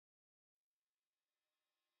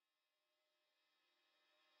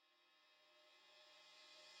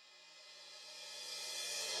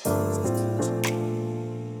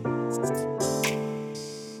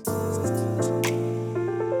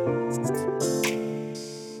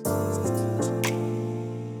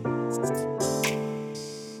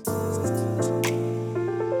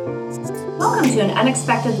to an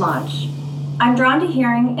unexpected launch. I'm drawn to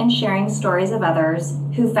hearing and sharing stories of others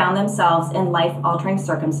who found themselves in life-altering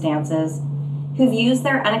circumstances, who've used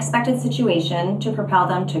their unexpected situation to propel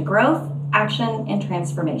them to growth, action, and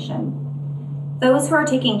transformation. Those who are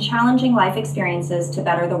taking challenging life experiences to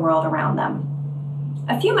better the world around them.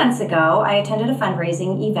 A few months ago, I attended a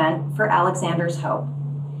fundraising event for Alexander's Hope.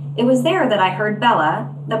 It was there that I heard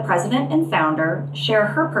Bella, the president and founder, share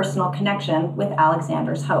her personal connection with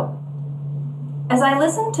Alexander's Hope. As I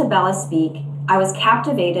listened to Bella speak, I was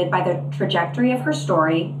captivated by the trajectory of her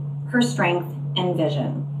story, her strength, and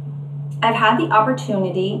vision. I've had the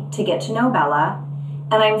opportunity to get to know Bella,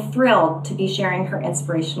 and I'm thrilled to be sharing her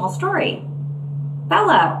inspirational story.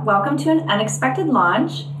 Bella, welcome to an unexpected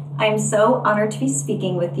launch. I am so honored to be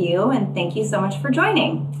speaking with you, and thank you so much for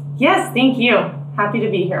joining. Yes, thank you. Happy to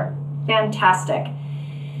be here. Fantastic.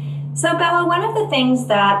 So Bella, one of the things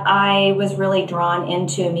that I was really drawn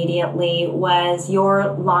into immediately was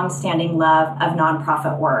your longstanding love of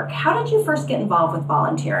nonprofit work. How did you first get involved with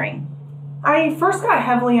volunteering? I first got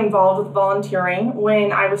heavily involved with volunteering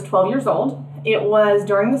when I was 12 years old. It was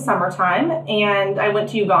during the summertime, and I went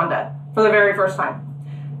to Uganda for the very first time.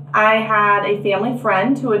 I had a family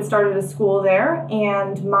friend who had started a school there,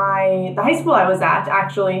 and the high school I was at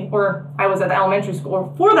actually, or I was at the elementary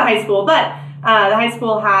school for the high school, but the high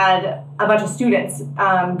school had a bunch of students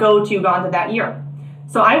go to Uganda that year.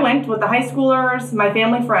 So I went with the high schoolers, my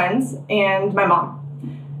family friends, and my mom.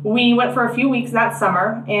 We went for a few weeks that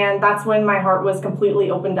summer, and that's when my heart was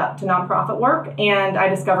completely opened up to nonprofit work, and I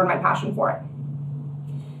discovered my passion for it.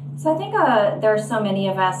 So I think there are so many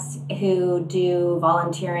of us who do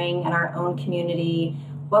volunteering in our own community.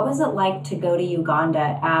 What was it like to go to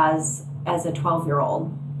Uganda as a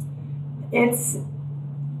 12-year-old? It's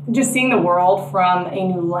just seeing the world from a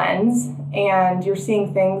new lens, and you're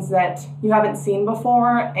seeing things that you haven't seen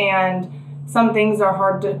before, and some things are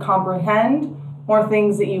hard to comprehend, or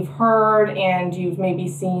things that you've heard and you've maybe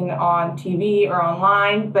seen on TV or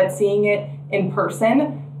online, but seeing it in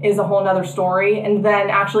person is a whole nother story, and then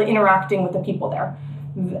actually interacting with the people there.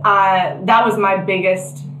 That was my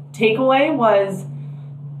biggest takeaway, was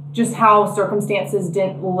just how circumstances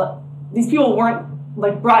these people weren't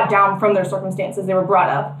like brought down from their circumstances, they were brought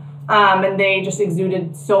up, and they just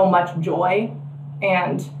exuded so much joy,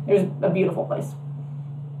 and it was a beautiful place.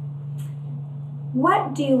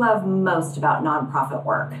 What do you love most about nonprofit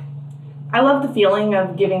work? I love the feeling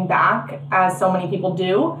of giving back, as so many people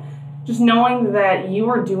do. Just knowing that you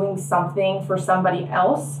are doing something for somebody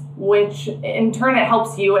else, which in turn it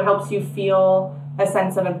helps you feel a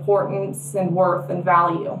sense of importance and worth and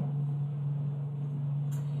value.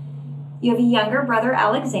 You have a younger brother,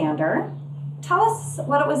 Alexander. Tell us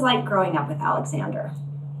what it was like growing up with Alexander.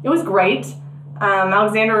 It was great.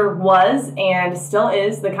 Alexander was and still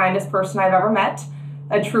is the kindest person I've ever met,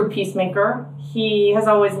 a true peacemaker. He has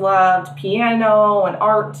always loved piano and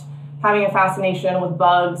art, having a fascination with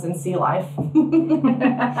bugs and sea life.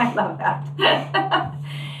 I love that.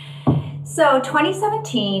 So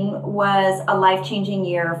 2017 was a life-changing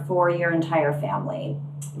year for your entire family.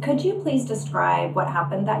 Could you please describe what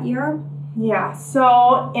happened that year? Yeah,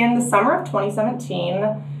 so in the summer of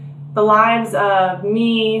 2017, the lives of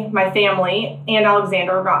me, my family, and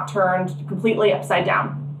Alexander got turned completely upside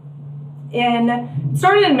down. It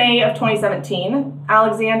started in May of 2017.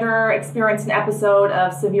 Alexander experienced an episode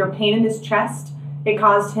of severe pain in his chest. It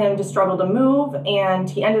caused him to struggle to move, and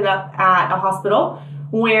he ended up at a hospital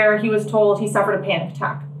where he was told he suffered a panic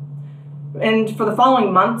attack. And for the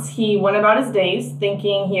following months, he went about his days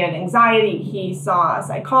thinking he had anxiety. He saw a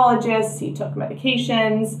psychologist, he took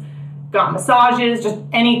medications, got massages, just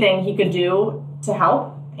anything he could do to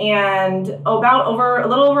help. And a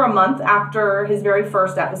little over a month after his very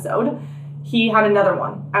first episode, he had another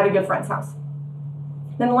one at a good friend's house.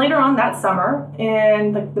 Then later on that summer,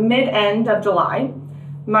 in the mid-end of July,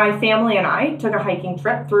 my family and I took a hiking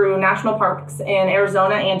trip through national parks in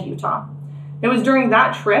Arizona and Utah. It was during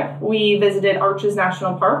that trip we visited Arches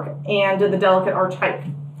National Park and did the Delicate Arch hike.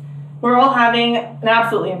 We were all having an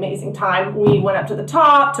absolutely amazing time. We went up to the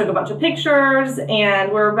top, took a bunch of pictures,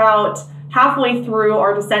 and we're about halfway through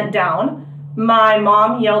our descent down. My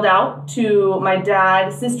mom yelled out to my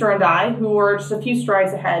dad, sister, and I, who were just a few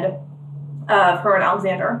strides ahead of her and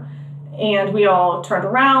Alexander. And we all turned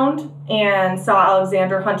around and saw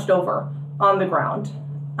Alexander hunched over on the ground.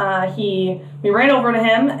 We ran over to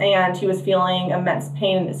him, and he was feeling immense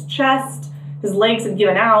pain in his chest. His legs had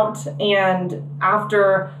given out, and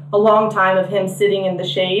after a long time of him sitting in the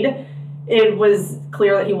shade, it was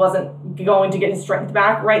clear that he wasn't going to get his strength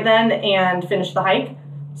back right then and finish the hike.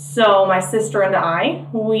 So my sister and I,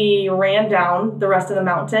 we ran down the rest of the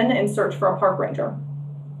mountain in search for a park ranger.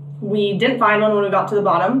 We didn't find one when we got to the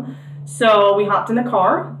bottom, so we hopped in the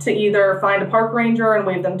car to either find a park ranger and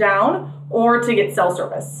wave them down or to get cell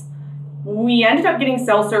service. We ended up getting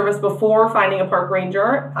cell service before finding a park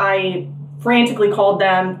ranger. I frantically called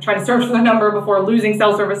them, trying to search for the number before losing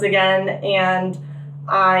cell service again, and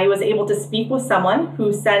I was able to speak with someone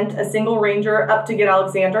who sent a single ranger up to get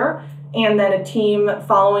Alexander and then a team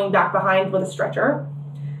following back behind with a stretcher.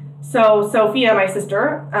 So Sophia, my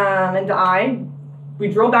sister, and I, we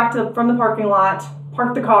drove back from the parking lot,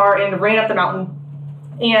 parked the car, and ran up the mountain.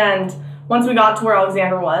 And once we got to where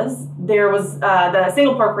Alexander was, there was the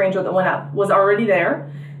single park ranger that went up was already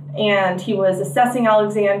there, and he was assessing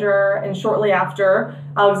Alexander, and shortly after,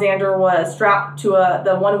 Alexander was strapped to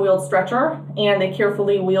the one-wheeled stretcher, and they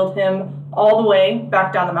carefully wheeled him all the way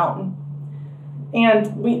back down the mountain.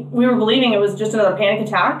 And we were believing it was just another panic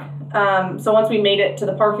attack. So once we made it to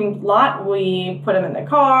the parking lot, we put him in the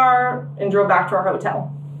car and drove back to our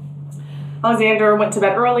hotel. Alexander went to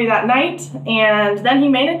bed early that night, and then he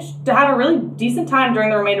managed to have a really decent time during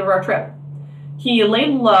the remainder of our trip. He laid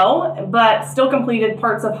low, but still completed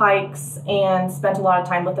parts of hikes and spent a lot of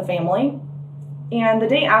time with the family. And the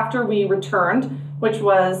day after we returned, which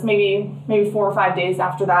was maybe 4 or 5 days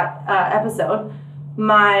after that episode,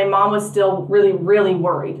 my mom was still really, really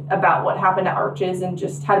worried about what happened at Arches and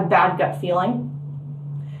just had a bad gut feeling.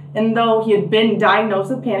 And though he had been diagnosed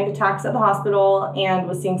with panic attacks at the hospital and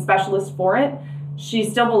was seeing specialists for it, she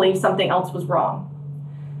still believed something else was wrong.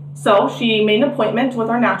 So she made an appointment with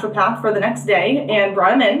our naturopath for the next day and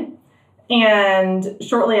brought him in. And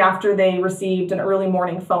shortly after, they received an early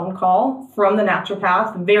morning phone call from the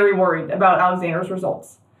naturopath, very worried about Alexander's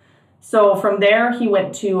results. So from there, he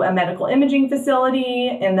went to a medical imaging facility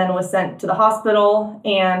and then was sent to the hospital.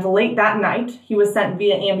 And late that night, he was sent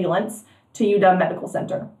via ambulance to UW Medical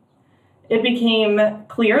Center. It became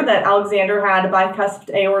clear that Alexander had a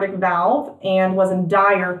bicuspid aortic valve and was in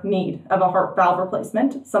dire need of a heart valve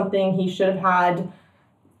replacement, something he should have had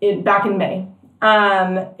back in May.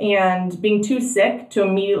 And being too sick to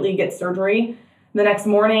immediately get surgery, the next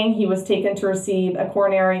morning he was taken to receive a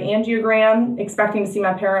coronary angiogram, expecting to see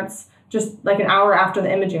my parents just like an hour after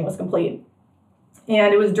the imaging was complete.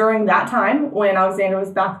 And it was during that time when Alexander was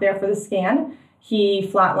back there for the scan, he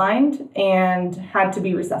flatlined and had to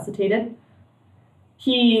be resuscitated.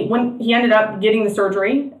 He ended up getting the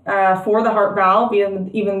surgery for the heart valve,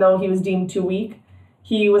 even though he was deemed too weak.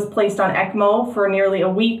 He was placed on ECMO for nearly a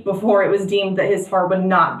week before it was deemed that his heart would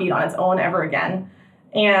not beat on its own ever again.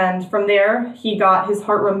 And from there, he got his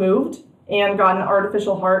heart removed and got an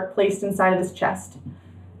artificial heart placed inside of his chest.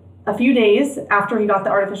 A few days after he got the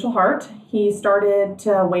artificial heart, he started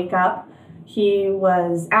to wake up. He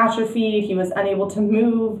was atrophied. He was unable to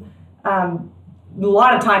move. A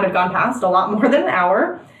lot of time had gone past, a lot more than an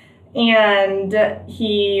hour. And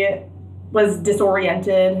he was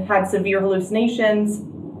disoriented, had severe hallucinations,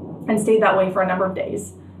 and stayed that way for a number of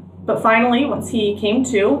days. But finally, once he came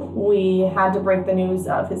to, we had to break the news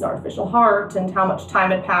of his artificial heart and how much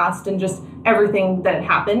time had passed and just everything that had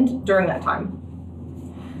happened during that time.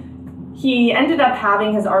 He ended up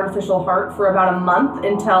having his artificial heart for about a month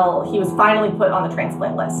until he was finally put on the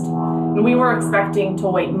transplant list. And we were expecting to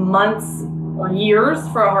wait months or years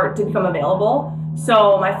for a heart to become available.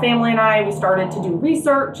 So my family and I, we started to do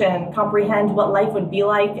research and comprehend what life would be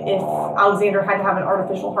like if Alexander had to have an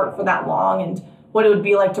artificial heart for that long and what it would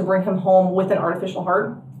be like to bring him home with an artificial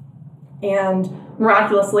heart. And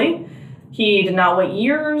miraculously, he did not wait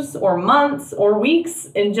years or months or weeks.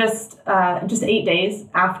 In just 8 days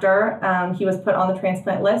after he was put on the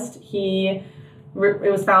transplant list, they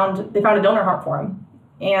found a donor heart for him.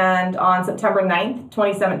 And on September 9th,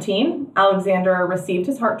 2017, Alexander received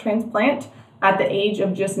his heart transplant at the age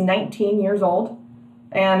of just 19 years old.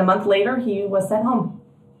 And a month later, he was sent home.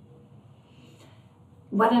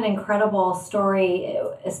 What an incredible story,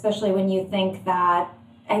 especially when you think that,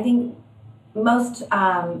 I think most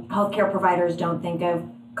healthcare providers don't think of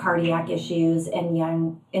cardiac issues in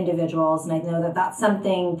young individuals. And I know that that's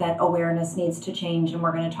something that awareness needs to change. And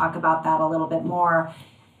we're going to talk about that a little bit more.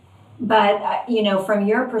 But, from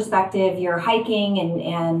your perspective, you're hiking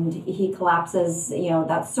and he collapses,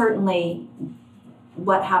 that's certainly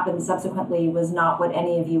what happened subsequently was not what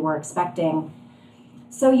any of you were expecting.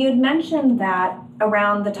 So you'd mentioned that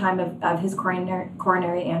around the time of his coronary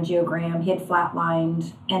angiogram, he had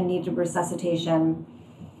flatlined and needed resuscitation.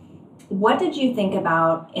 What did you think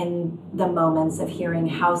about in the moments of hearing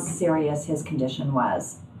how serious his condition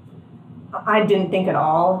was? I didn't think at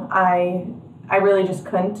all. I really just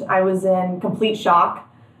couldn't. I was in complete shock.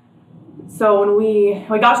 So when we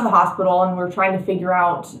got to the hospital and we were trying to figure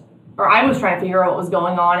out, or I was trying to figure out what was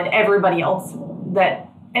going on, and everybody else,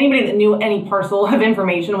 anybody that knew any parcel of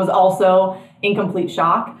information was also in complete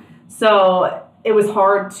shock. So it was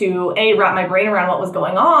hard to A, wrap my brain around what was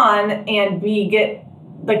going on, and B, get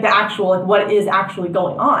like the actual, like what is actually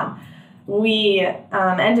going on. We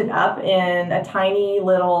ended up in a tiny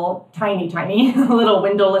little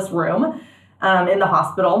windowless room in the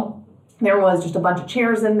hospital. There was just a bunch of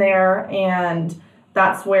chairs in there, and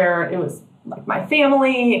that's where it was like my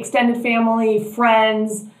family, extended family,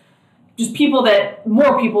 friends, just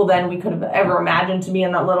more people than we could have ever imagined to be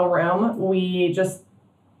in that little room. We just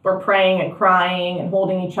were praying and crying and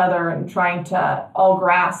holding each other and trying to all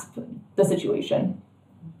grasp the situation.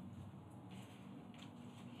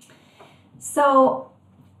 So,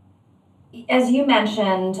 as you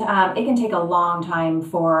mentioned, it can take a long time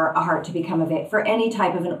for a heart to become for any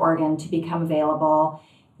type of an organ to become available.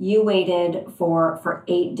 You waited for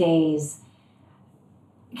 8 days.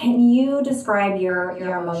 Can you describe your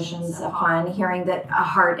emotions upon hearing that a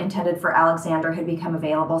heart intended for Alexander had become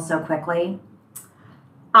available so quickly?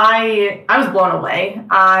 I was blown away.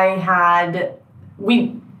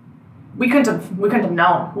 We couldn't have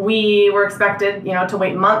known. We were expected, to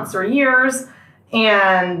wait months or years,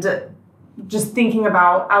 and just thinking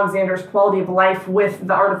about Alexander's quality of life with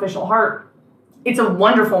the artificial heart, it's a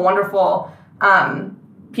wonderful, wonderful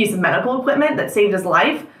piece of medical equipment that saved his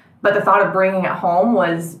life. But the thought of bringing it home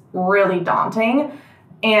was really daunting.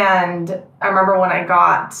 And I remember when I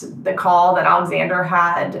got the call that Alexander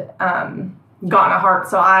had gotten a heart.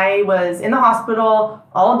 So I was in the hospital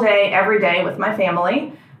all day, every day with my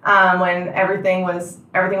family when everything was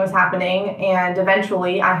happening. And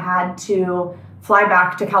eventually I had to fly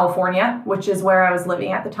back to California, which is where I was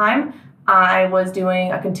living at the time. I was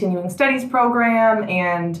doing a continuing studies program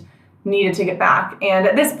and needed to get back. And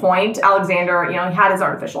at this point, Alexander, he had his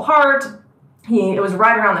artificial heart. It was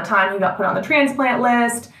right around the time he got put on the transplant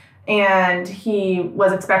list, and he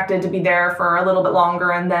was expected to be there for a little bit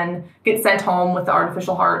longer and then get sent home with the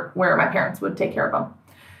artificial heart where my parents would take care of him.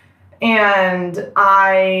 And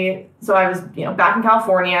I was, back in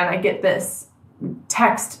California, and I get this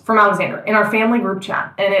text from Alexander in our family group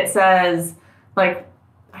chat, and it says like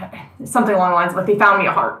something along the lines of like, they found me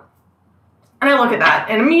a heart. And I look at that,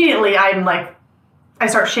 and immediately I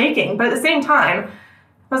start shaking. But at the same time,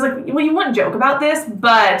 I was like, well, you wouldn't joke about this,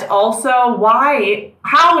 but also why,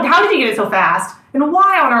 how did you get it so fast? And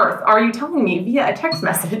why on earth are you telling me via a text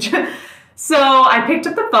message? So I picked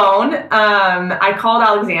up the phone, I called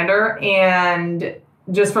Alexander, and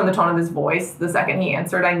just from the tone of his voice, the second he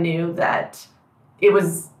answered, I knew that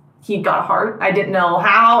he got a heart. I didn't know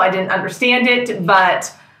how, I didn't understand it,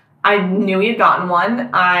 but I knew he had gotten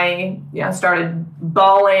one. I started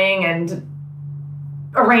bawling and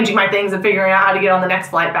arranging my things and figuring out how to get on the next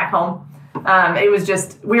flight back home. It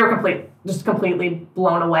was we were completely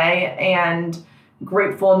blown away and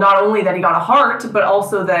grateful not only that he got a heart, but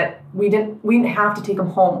also that we didn't have to take him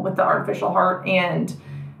home with the artificial heart, and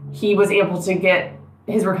he was able to get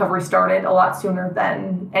his recovery started a lot sooner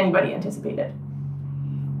than anybody anticipated.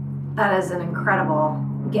 That is an incredible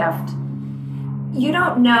gift. You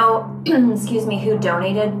don't know, who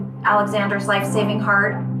donated Alexander's life-saving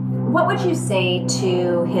heart. What would you say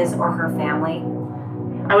to his or her family?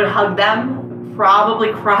 I would hug them,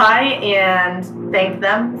 probably cry, and thank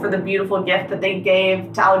them for the beautiful gift that they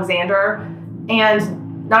gave to Alexander.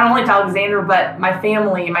 And not only to Alexander, but my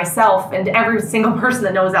family, myself, and every single person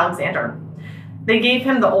that knows Alexander. They gave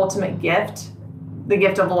him the ultimate gift, the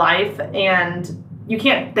gift of life, and you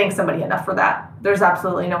can't thank somebody enough for that. There's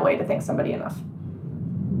absolutely no way to thank somebody enough.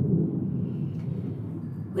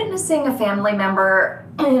 Witnessing a family member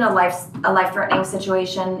in a life-threatening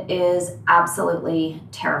situation is absolutely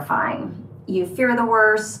terrifying. You fear the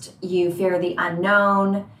worst, you fear the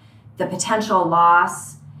unknown, the potential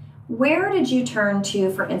loss. Where did you turn to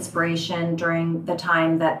for inspiration during the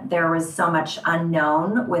time that there was so much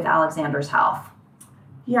unknown with Alexander's health?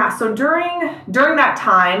 Yeah, so during that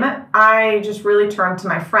time, I just really turned to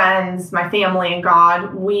my friends, my family, and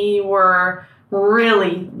God. We were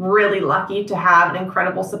really, really lucky to have an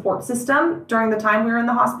incredible support system during the time we were in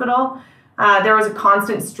the hospital. There was a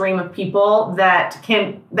constant stream of people that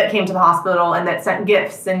came to the hospital and that sent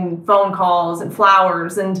gifts and phone calls and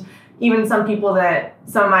flowers, and even some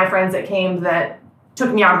of my friends that came that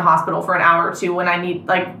took me out of the hospital for an hour or two when I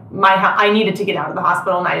needed to get out of the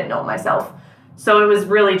hospital and I didn't know it myself. So it was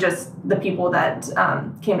really just the people that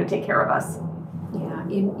came to take care of us. Yeah,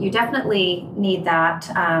 you definitely need that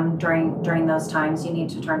during those times. You need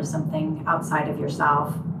to turn to something outside of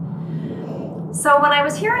yourself. So when I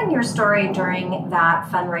was hearing your story during that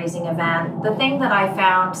fundraising event, the thing that I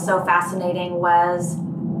found so fascinating was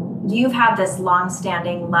you've had this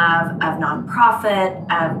long-standing love of nonprofit,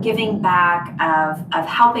 of giving back, of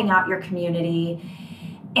helping out your community.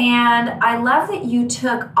 And I love that you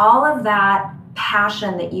took all of that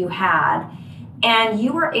passion that you had and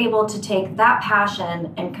you were able to take that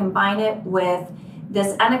passion and combine it with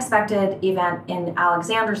this unexpected event in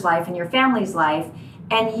Alexander's life and your family's life.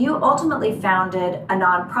 And you ultimately founded a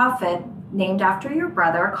nonprofit named after your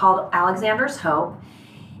brother called Alexander's Hope.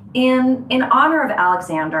 In honor of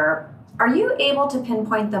Alexander, are you able to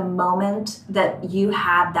pinpoint the moment that you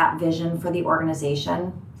had that vision for the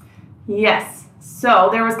organization? Yes. So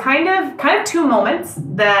there was kind of two moments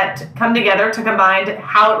that come together to combine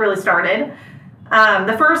how it really started.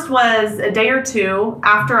 The first was a day or two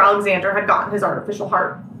after Alexander had gotten his artificial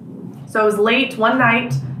heart. So it was late one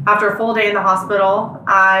night after a full day in the hospital.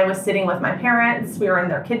 I was sitting with my parents. We were in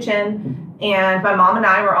their kitchen, and my mom and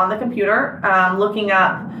I were on the computer looking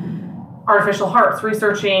up artificial hearts,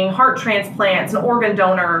 researching heart transplants and organ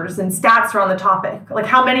donors and stats around the topic, like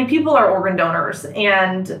how many people are organ donors,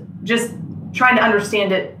 and just trying to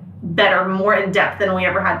understand it better, more in depth than we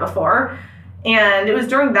ever had before. And it was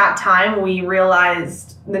during that time we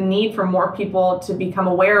realized the need for more people to become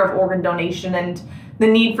aware of organ donation and the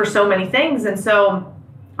need for so many things. And so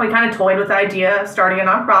we kind of toyed with the idea of starting a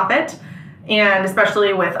nonprofit, and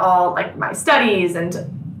especially with all like my studies and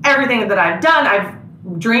everything that I've done,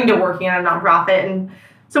 I've dreamed of working at a nonprofit. And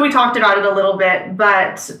so we talked about it a little bit,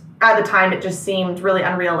 but at the time it just seemed really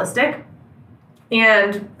unrealistic.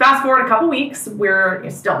 And fast forward a couple weeks, we're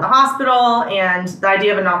still in the hospital, and the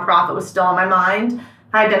idea of a nonprofit was still on my mind.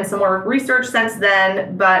 I had done some more research since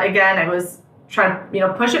then, but again, I was trying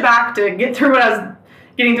to push it back to get through what I was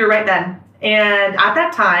getting through right then. And at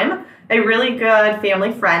that time, a really good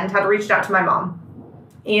family friend had reached out to my mom,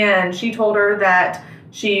 and she told her that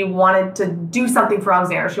she wanted to do something for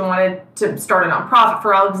Alexander. She wanted to start a nonprofit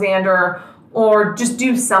for Alexander, or just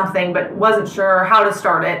do something, but wasn't sure how to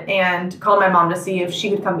start it, and called my mom to see if she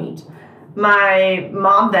could come meet. My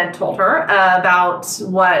mom then told her about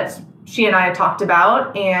what she and I had talked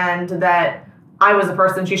about, and that I was the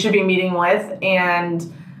person she should be meeting with,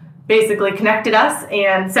 and basically connected us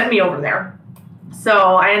and sent me over there.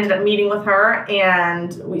 So I ended up meeting with her,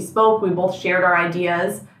 and we spoke. We both shared our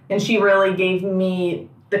ideas, and she really gave me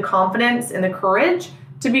the confidence and the courage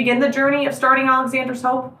to begin the journey of starting Alexander's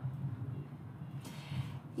Hope.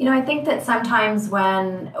 I think that sometimes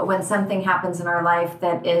when something happens in our life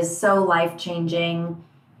that is so life-changing,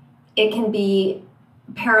 it can be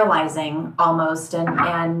paralyzing almost,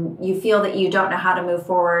 and you feel that you don't know how to move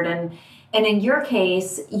forward. And in your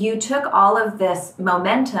case, you took all of this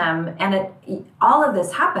momentum, and all of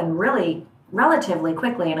this happened really relatively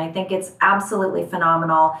quickly, and I think it's absolutely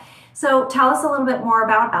phenomenal. So tell us a little bit more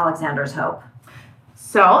about Alexander's Hope.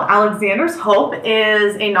 So Alexander's Hope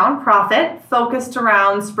is a nonprofit focused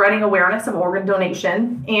around spreading awareness of organ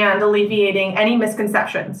donation and alleviating any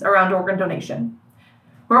misconceptions around organ donation.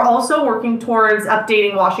 We're also working towards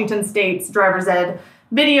updating Washington State's driver's ed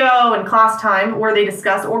video and class time, where they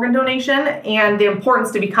discuss organ donation and the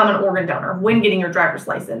importance to become an organ donor when getting your driver's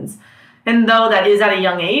license. And though that is at a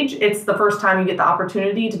young age, it's the first time you get the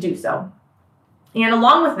opportunity to do so. And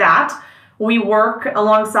along with that, we work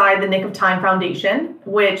alongside the Nick of Time Foundation,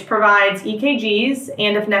 which provides EKGs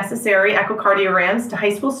and, if necessary, echocardiograms to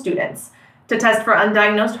high school students to test for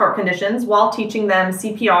undiagnosed heart conditions while teaching them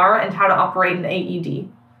CPR and how to operate an AED.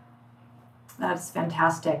 That's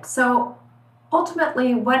fantastic. So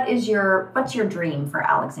ultimately, what's your dream for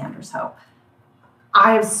Alexander's Hope?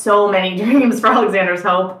 I have so many dreams for Alexander's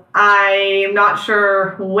Hope. I'm not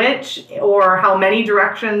sure which or how many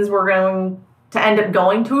directions we're going to end up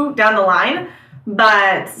going to down the line,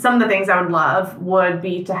 but some of the things I would love would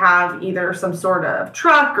be to have either some sort of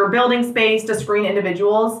truck or building space to screen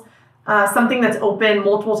individuals, something that's open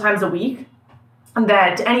multiple times a week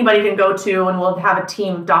that anybody can go to, and we'll have a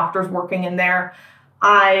team of doctors working in there.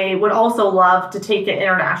 I would also love to take it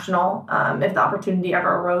international if the opportunity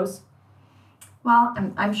ever arose. Well,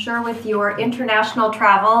 I'm sure with your international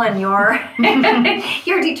travel and your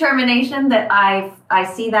your determination that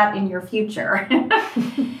I see that in your future.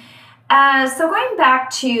 So going back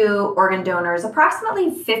to organ donors, approximately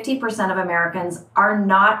 50% of Americans are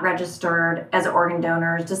not registered as organ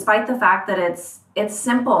donors, despite the fact that it's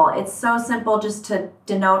simple. It's so simple just to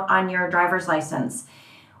denote on your driver's license.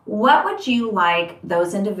 What would you like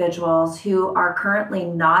those individuals who are currently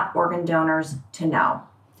not organ donors to know?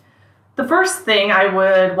 The first thing I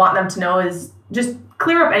would want them to know is just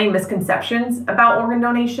clear up any misconceptions about organ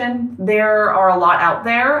donation. There are a lot out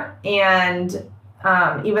there, and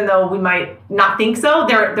even though we might not think so,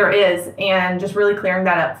 there is. And just really clearing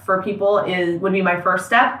that up for people would be my first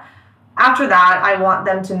step. After that, I want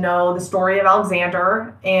them to know the story of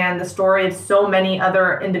Alexander and the story of so many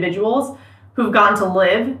other individuals who've gotten to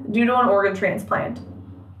live due to an organ transplant.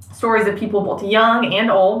 Stories of people both young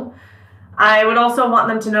and old. I would also want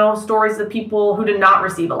them to know stories of people who did not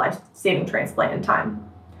receive a life-saving transplant in time.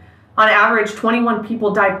 On average, 21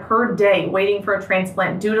 people die per day waiting for a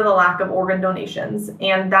transplant due to the lack of organ donations,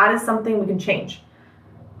 and that is something we can change.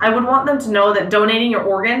 I would want them to know that donating your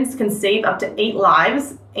organs can save up to 8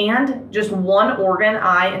 lives, and just one organ,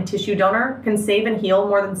 eye, and tissue donor can save and heal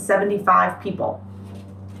more than 75 people.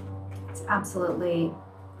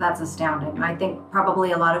 That's astounding. I think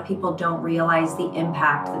probably a lot of people don't realize the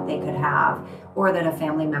impact that they could have, or that a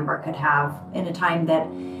family member could have in a time that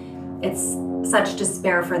it's such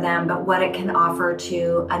despair for them, but what it can offer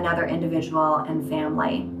to another individual and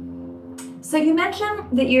family. So you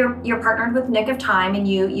mentioned that you're partnered with Nick of Time, and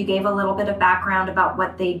you gave a little bit of background about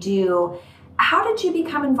what they do. How did you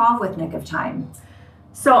become involved with Nick of Time?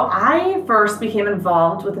 So I first became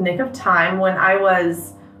involved with Nick of Time when I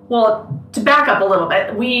was, well, to back up a little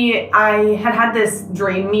bit, I had this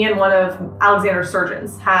dream. Me and one of Alexander's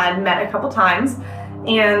surgeons had met a couple times,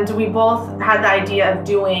 and we both had the idea of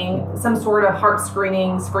doing some sort of heart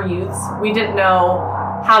screenings for youths. We didn't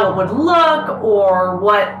know how it would look or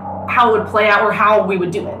how it would play out or how we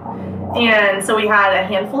would do it. And so we had a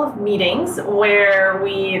handful of meetings where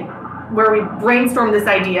we brainstormed this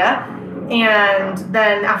idea. And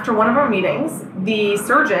then after one of our meetings, the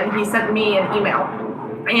surgeon, he sent me an email,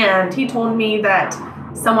 and he told me that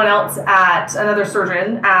someone else another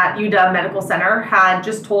surgeon at UW Medical Center had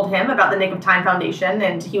just told him about the Nick of Time Foundation,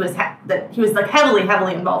 and he was like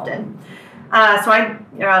heavily involved in. So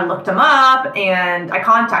I looked him up and I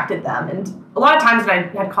contacted them. And a lot of times when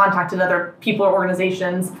I had contacted other people or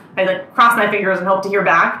organizations, I crossed my fingers and hoped to hear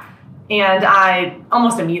back. And I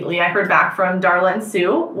almost immediately heard back from Darla and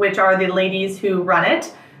Sue, which are the ladies who run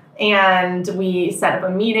it. And we set up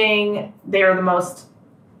a meeting. They are the most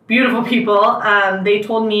beautiful people. They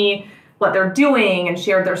told me what they're doing and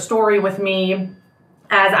shared their story with me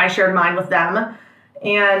as I shared mine with them.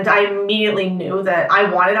 And I immediately knew that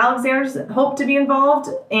I wanted Alexander's Hope to be involved.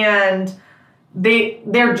 And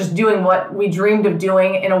they're just doing what we dreamed of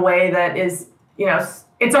doing in a way that is,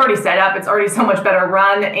 it's already set up. It's already so much better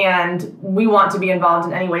run. And we want to be involved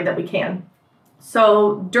in any way that we can.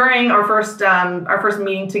 So during our first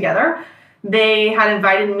meeting together, they had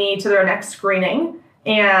invited me to their next screening.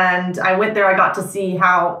 And I went there. I got to see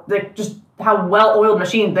how well-oiled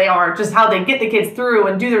machines they are, just how they get the kids through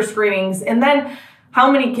and do their screenings, and then how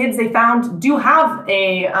many kids they found do have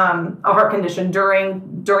a heart condition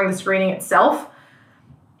during the screening itself.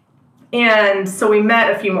 And so we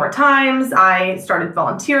met a few more times. I started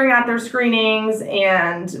volunteering at their screenings,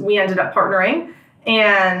 and we ended up partnering.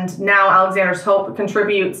 And now Alexander's Hope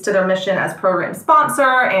contributes to their mission as program sponsor,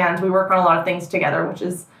 and we work on a lot of things together, which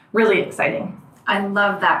is really exciting. I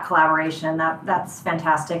love that collaboration. That's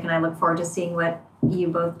fantastic, and I look forward to seeing what you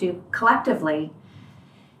both do collectively.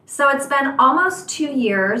 So it's been almost 2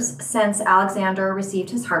 years since Alexander received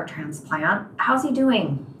his heart transplant. How's he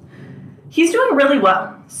doing? He's doing really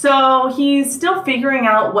well. So he's still figuring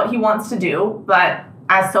out what he wants to do, but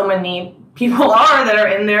as so many people are that are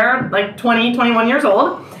in there, 20, 21 years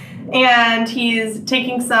old, and he's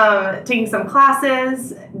taking some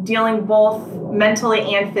classes, dealing both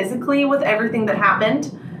mentally and physically with everything that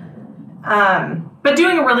happened, but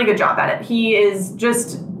doing a really good job at it. He is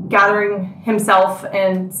just gathering himself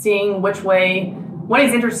and seeing what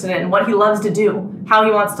he's interested in, what he loves to do, how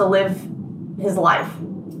he wants to live his life.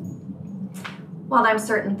 Well, I'm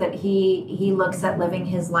certain that he looks at living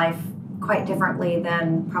his life quite differently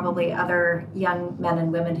than probably other young men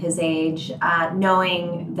and women his age,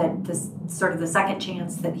 knowing that this sort of the second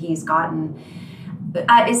chance that he's gotten.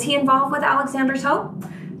 Is he involved with Alexander's Hope?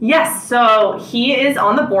 Yes, so he is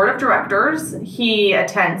on the board of directors. He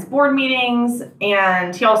attends board meetings,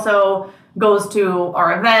 and he also goes to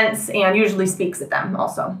our events and usually speaks at them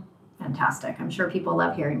also. Fantastic. I'm sure people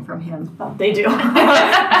love hearing from him. Oh, they do.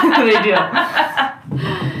 They do.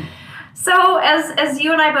 So as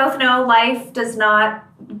you and I both know, life does not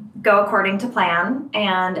go according to plan.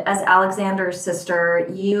 And as Alexander's sister,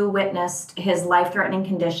 you witnessed his life-threatening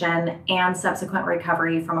condition and subsequent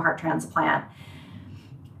recovery from a heart transplant.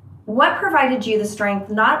 What provided you the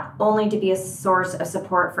strength not only to be a source of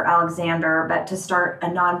support for Alexander, but to start a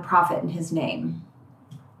nonprofit in his name?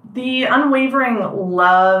 The unwavering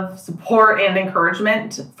love, support, and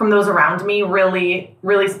encouragement from those around me really,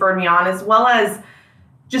 really spurred me on, as well as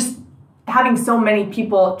just having so many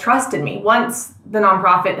people trust in me. Once the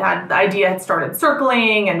idea had started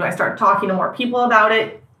circling and I started talking to more people about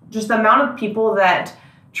it, just the amount of people that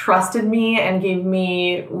trusted me and gave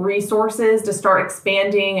me resources to start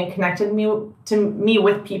expanding and connected me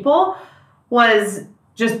with people was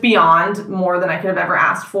just beyond more than I could have ever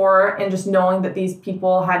asked for. And just knowing that these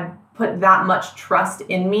people had put that much trust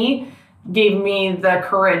in me gave me the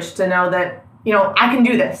courage to know that, I can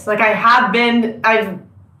do this. Like I've been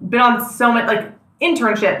on so many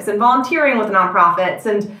internships and volunteering with nonprofits,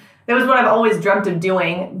 and it was what I've always dreamt of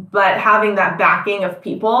doing. But having that backing of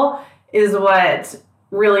people is what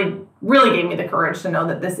really, really gave me the courage to know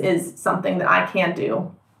that this is something that I can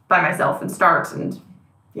do by myself and start. And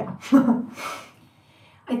yeah.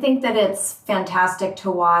 I think that it's fantastic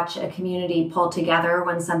to watch a community pull together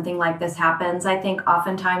when something like this happens. I think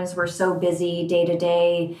oftentimes we're so busy day to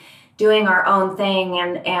day doing our own thing.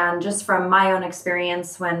 And just from my own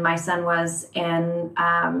experience, when my son was in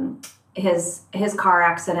his car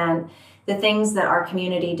accident, the things that our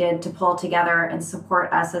community did to pull together and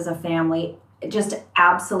support us as a family, it just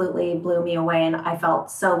absolutely blew me away. And I felt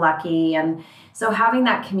so lucky. And so having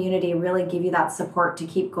that community really give you that support to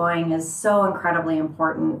keep going is so incredibly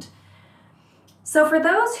important. So for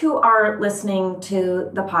those who are listening to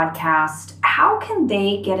the podcast, how can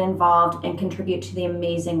they get involved and contribute to the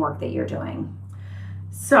amazing work that you're doing?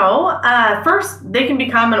 So first, they can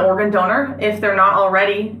become an organ donor if they're not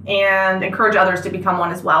already, and encourage others to become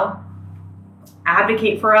one as well.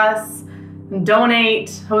 Advocate for us, donate,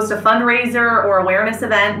 host a fundraiser or awareness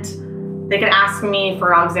event. They can ask me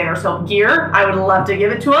for Alexander's Hope gear. I would love to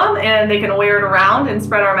give it to them, and they can wear it around and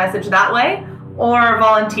spread our message that way, or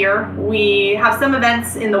volunteer. We have some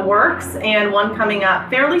events in the works and one coming up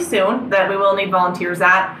fairly soon that we will need volunteers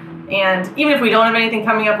at. And even if we don't have anything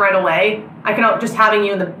coming up right away, I can just having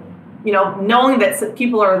you in the, knowing that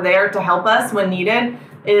people are there to help us when needed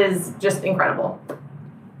is just incredible.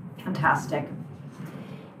 Fantastic.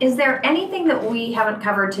 Is there anything that we haven't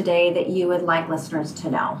covered today that you would like listeners to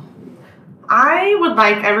know? I would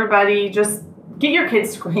like everybody just get your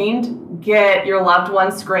kids screened, get your loved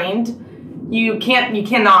ones screened. You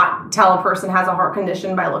cannot tell a person has a heart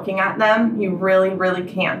condition by looking at them. You really, really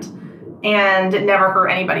can't. And it never hurt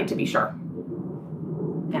anybody, to be sure.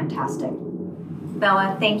 Fantastic.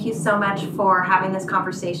 Bella, thank you so much for having this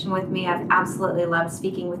conversation with me. I've absolutely loved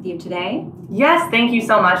speaking with you today. Yes, thank you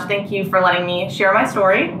so much. Thank you for letting me share my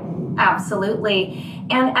story. Absolutely.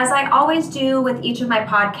 And as I always do with each of my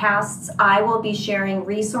podcasts, I will be sharing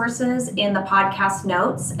resources in the podcast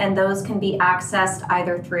notes, and those can be accessed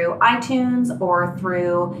either through iTunes or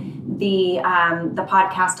through the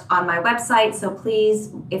podcast on my website. So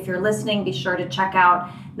please, if you're listening, be sure to check out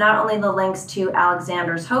not only the links to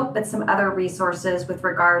Alexander's Hope, but some other resources with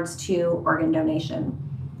regards to organ donation.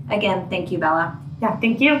 Again, thank you, Bella. Yeah,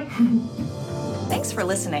 thank you. Thanks for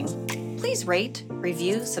listening. Please rate,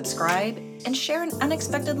 review, subscribe, and share an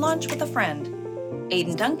unexpected launch with a friend.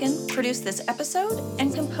 Aiden Duncan produced this episode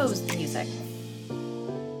and composed the music.